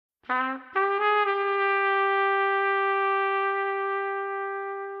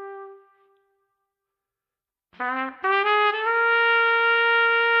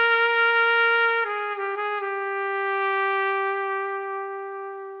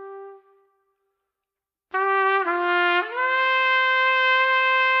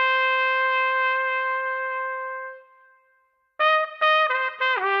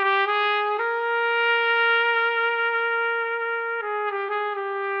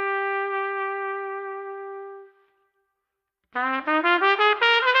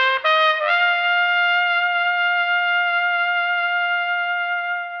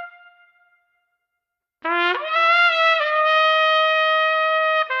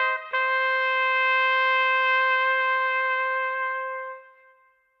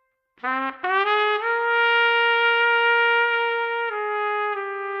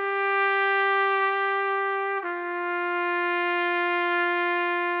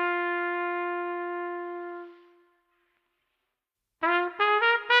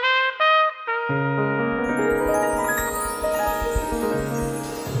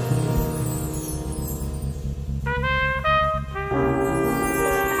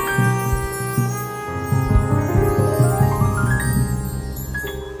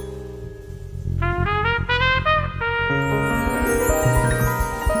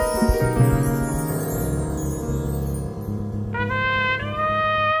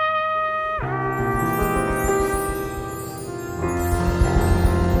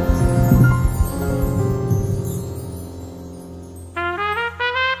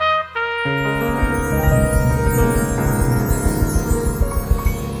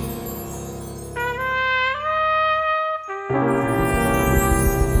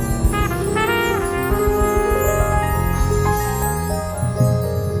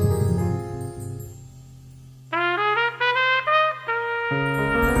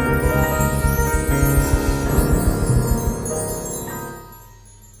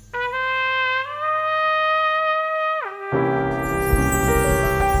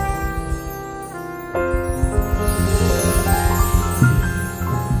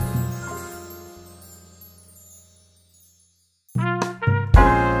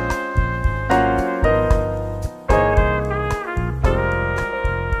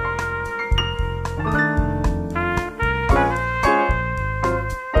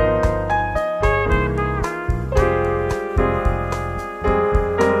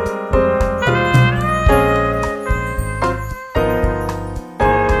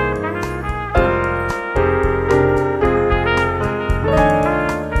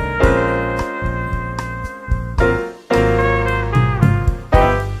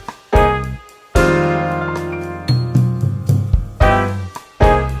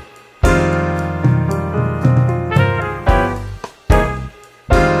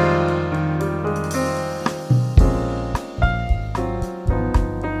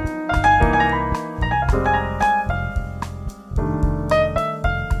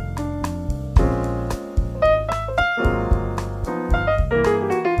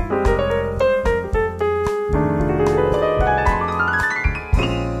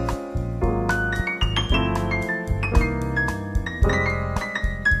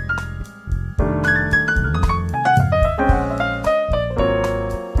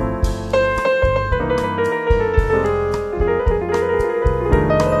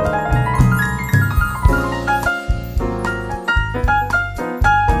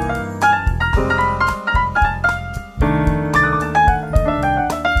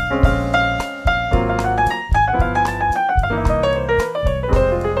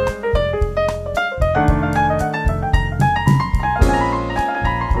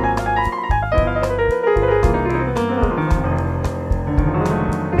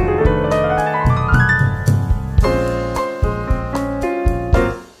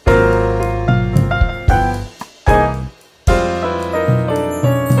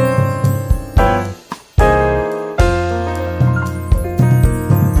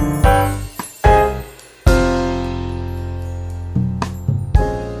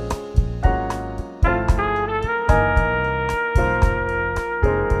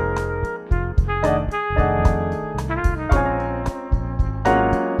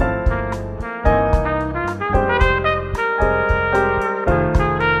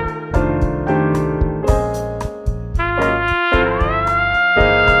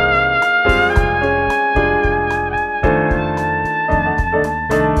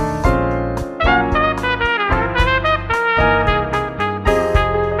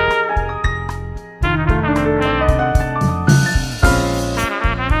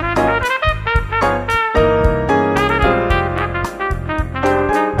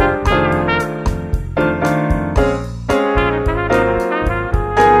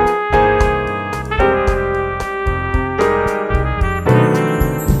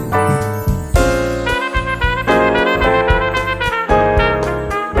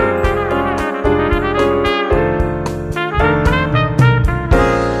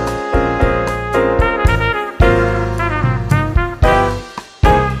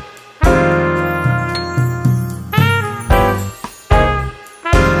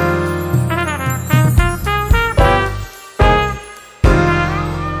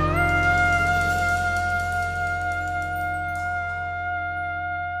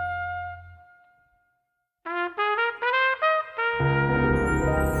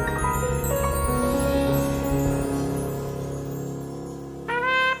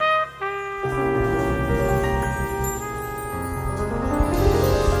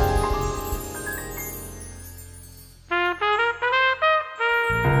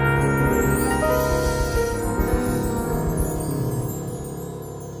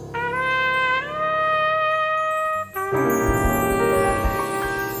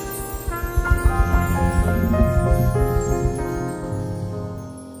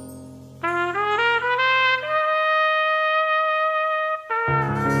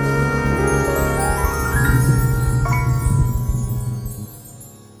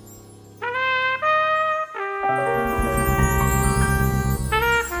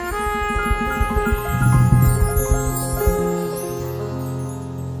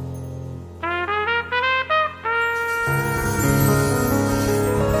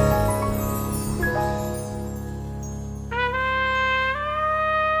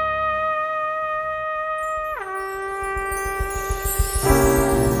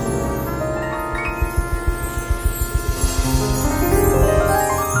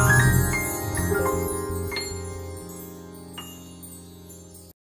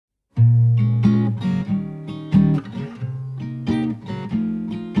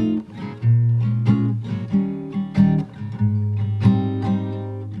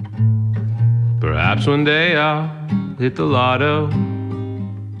Perhaps one day I'll hit the lotto,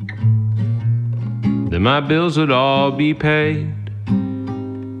 then my bills would all be paid.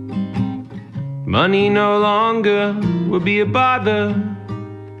 Money no longer would be a bother.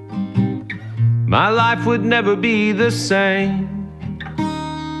 My life would never be the same.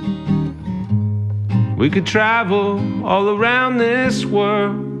 We could travel all around this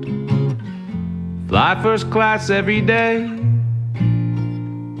world, fly first class every day.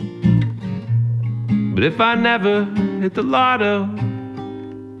 But if I never hit the lotto,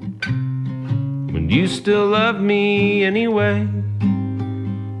 would you still love me anyway?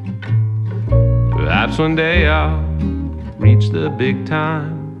 Perhaps one day I'll reach the big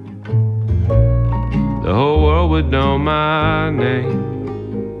time. The whole world would know my name.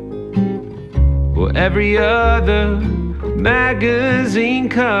 Well, every other magazine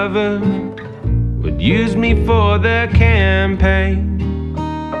cover would use me for their campaign.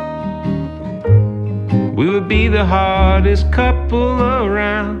 We would be the hardest couple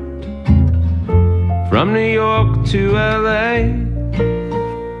around, from New York to LA.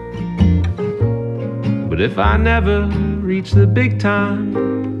 But if I never reach the big time,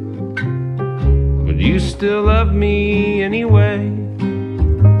 would you still love me anyway?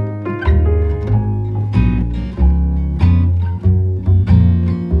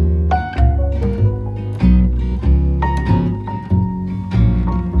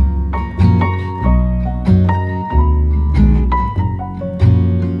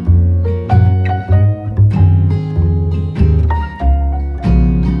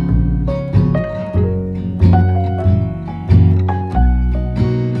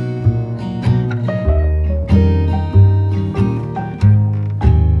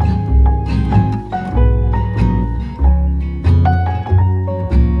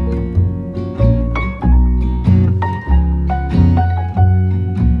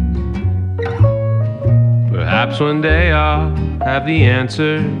 Perhaps one day I'll have the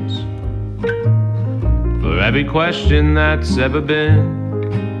answers for every question that's ever been.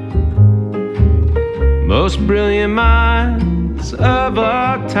 Most brilliant minds of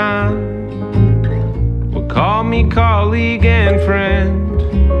our time will call me colleague and friend.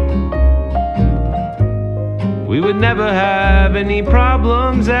 We would never have any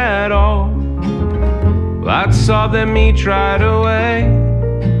problems at all. I'd solve them each right away.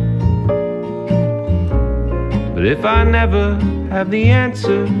 But if I never have the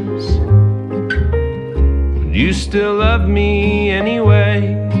answers, would you still love me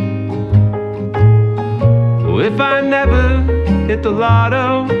anyway? Oh, if I never hit the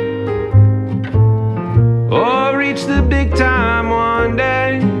lotto or reach the big time one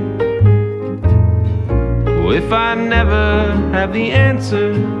day, oh, if I never have the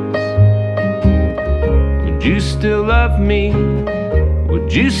answers, would you still love me?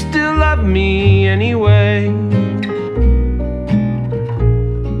 Would you still love me anyway?